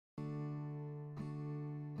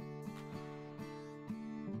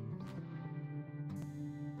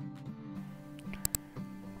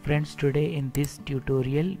Friends, today in this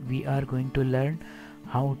tutorial we are going to learn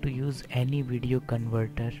how to use any video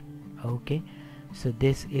converter. Okay, so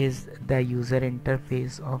this is the user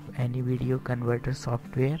interface of any video converter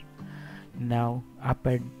software. Now up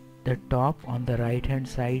at the top on the right hand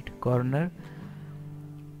side corner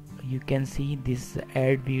you can see this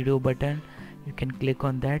add video button. You can click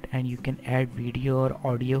on that and you can add video or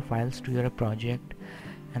audio files to your project.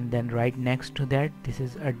 And then right next to that, this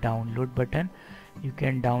is a download button. You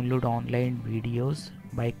can download online videos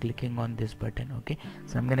by clicking on this button. Okay,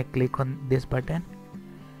 so I'm gonna click on this button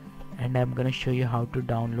and I'm gonna show you how to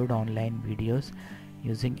download online videos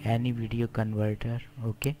using any video converter.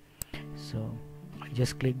 Okay, so I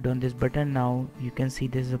just clicked on this button. Now you can see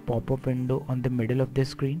this is a pop-up window on the middle of the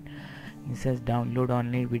screen. It says download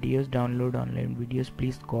online videos. Download online videos.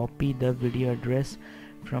 Please copy the video address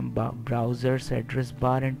from browser's address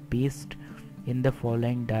bar and paste in the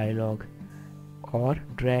following dialog, or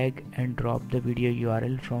drag and drop the video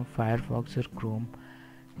URL from Firefox or Chrome.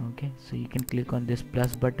 Okay, so you can click on this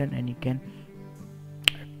plus button and you can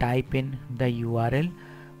type in the URL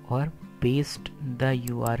or paste the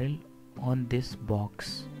URL on this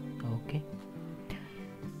box. Okay,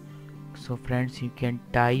 so friends, you can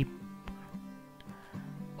type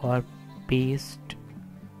or paste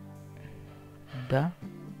the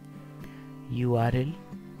URL,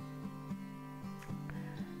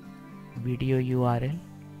 video URL,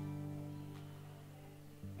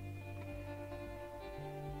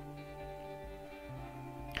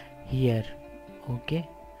 here. Okay,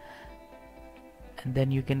 and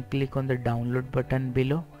then you can click on the download button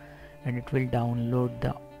below and it will download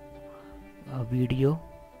the video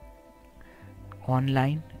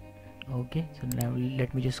online. Okay, so now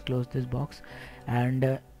let me just close this box,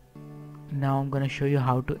 and now I'm gonna show you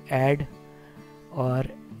how to add or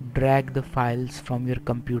drag the files from your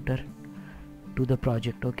computer to the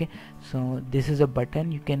project. Okay, so this is a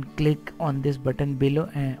button. You can click on this button below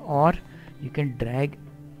or you can drag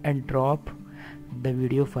and drop the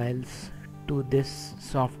video files to this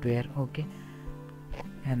software. Okay,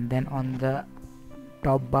 and then on the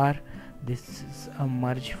top bar this is a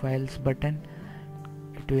merge files button.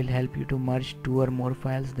 It will help you to merge 2 or more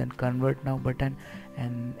files. Then convert now button,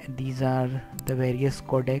 and these are the various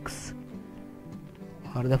codecs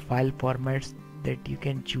or the file formats that you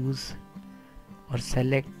can choose or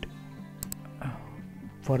select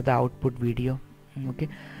for the output video. Okay,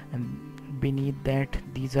 and beneath that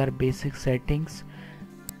these are basic settings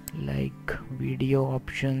like video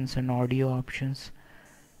options and audio options.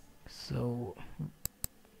 So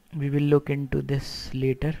we will look into this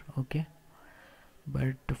later. Okay,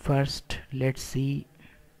 but first let's see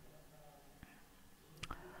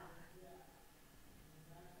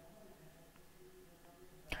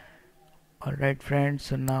alright friends,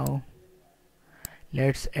 so now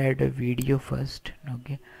let's add a video first.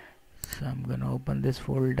 Okay, so I'm gonna open this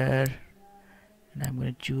folder and I'm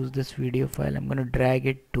gonna choose this video file. I'm gonna drag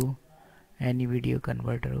it to any video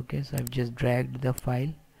converter. Okay, so I've just dragged the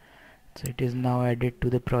file, so it is now added to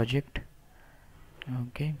the project.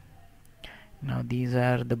 Okay, now these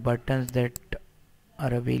are the buttons that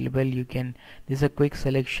are available. You can, this is a quick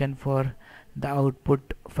selection for the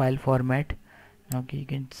output file format. Okay, you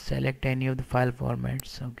can select any of the file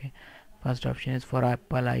formats. Okay, first option is for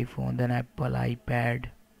Apple iPhone, then Apple iPad.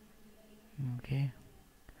 Okay,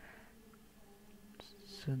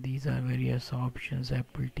 so these are various options.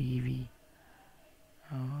 Apple TV.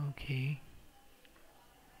 Okay,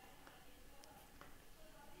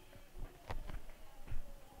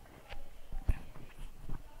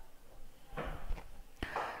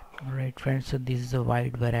 alright friends, so this is a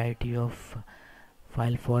wide variety of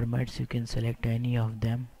file formats. You can select any of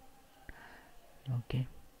them. Okay,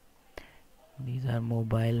 these are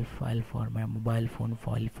mobile file format, mobile phone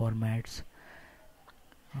file formats,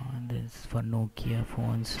 and this is for Nokia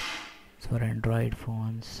phones, it's for Android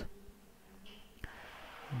phones,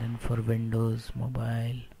 then for Windows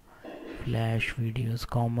mobile, flash videos,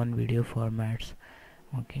 common video formats.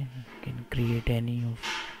 Okay, you can create any of,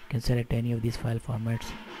 you can select any of these file formats.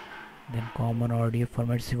 Then common audio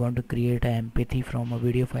formats, if you want to create an MP3 from a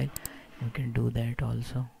video file, you can do that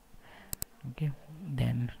also. Okay,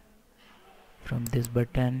 then from this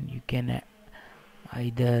button you can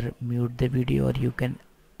either mute the video or you can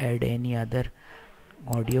add any other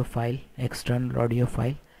audio file, external audio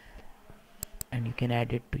file, and you can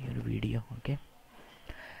add it to your video. Okay,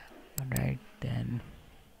 alright, then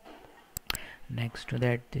next to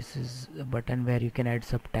that this is a button where you can add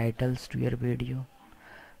subtitles to your video.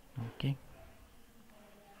 Okay,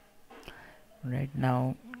 right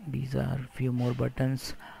now these are few more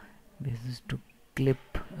buttons. This is to clip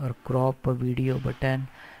or crop a video button.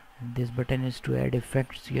 This button is to add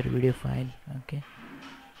effects to your video file. Okay,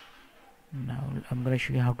 now I'm gonna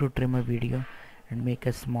show you how to trim a video and make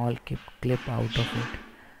a small clip out of it.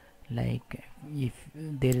 Like if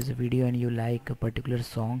there is a video and you like a particular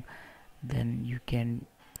song, then you can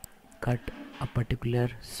cut a particular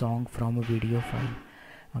song from a video file.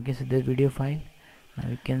 Okay, so this video file, now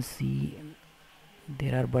you can see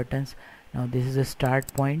there are buttons. Now this is a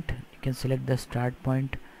start point. You can select the start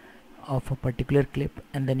point of a particular clip,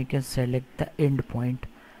 and then you can select the end point.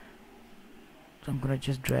 So I'm gonna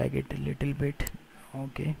just drag it a little bit.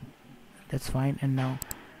 Okay, that's fine. And now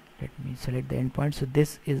let me select the end point. So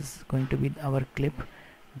this is going to be our clip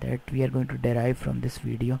that we are going to derive from this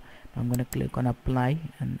video. Now I'm going to click on apply,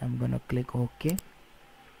 and I'm going to click OK.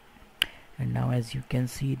 And now as you can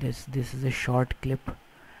see, this is a short clip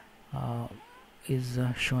is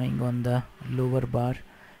showing on the lower bar.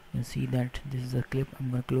 You can see that this is a clip. I'm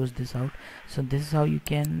going to close this out. So this is how you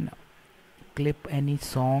can clip any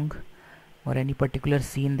song or any particular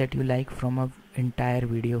scene that you like from a entire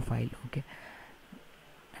video file. Okay,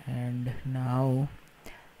 and now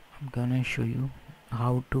I'm gonna show you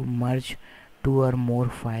how to merge 2 or more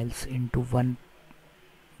files into one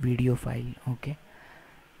video file. Okay,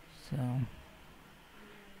 so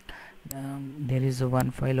there is a one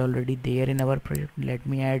file already there in our project. Let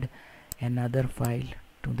me add another file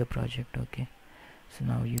to the project. Okay, so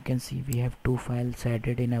now you can see we have 2 files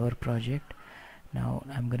added in our project. Now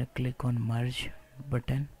I'm gonna click on merge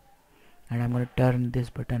button, and I'm gonna turn this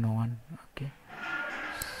button on. Okay,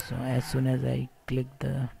 so as soon as I click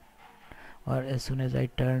as soon as I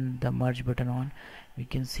turn the merge button on, we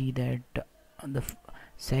can see that the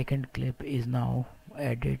second clip is now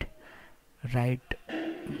added right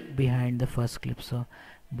behind the first clip. So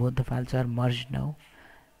both the files are merged now,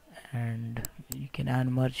 and you can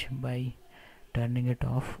unmerge by turning it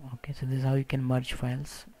off. Okay, so this is how you can merge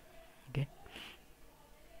files. Okay,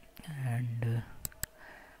 and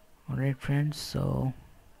alright friends, so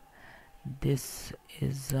this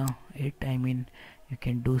is it. I mean, you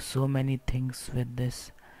can do so many things with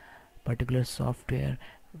this particular software.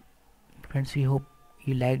 Friends, we hope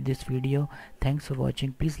you liked this video. Thanks for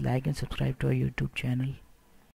watching. Please like and subscribe to our YouTube channel.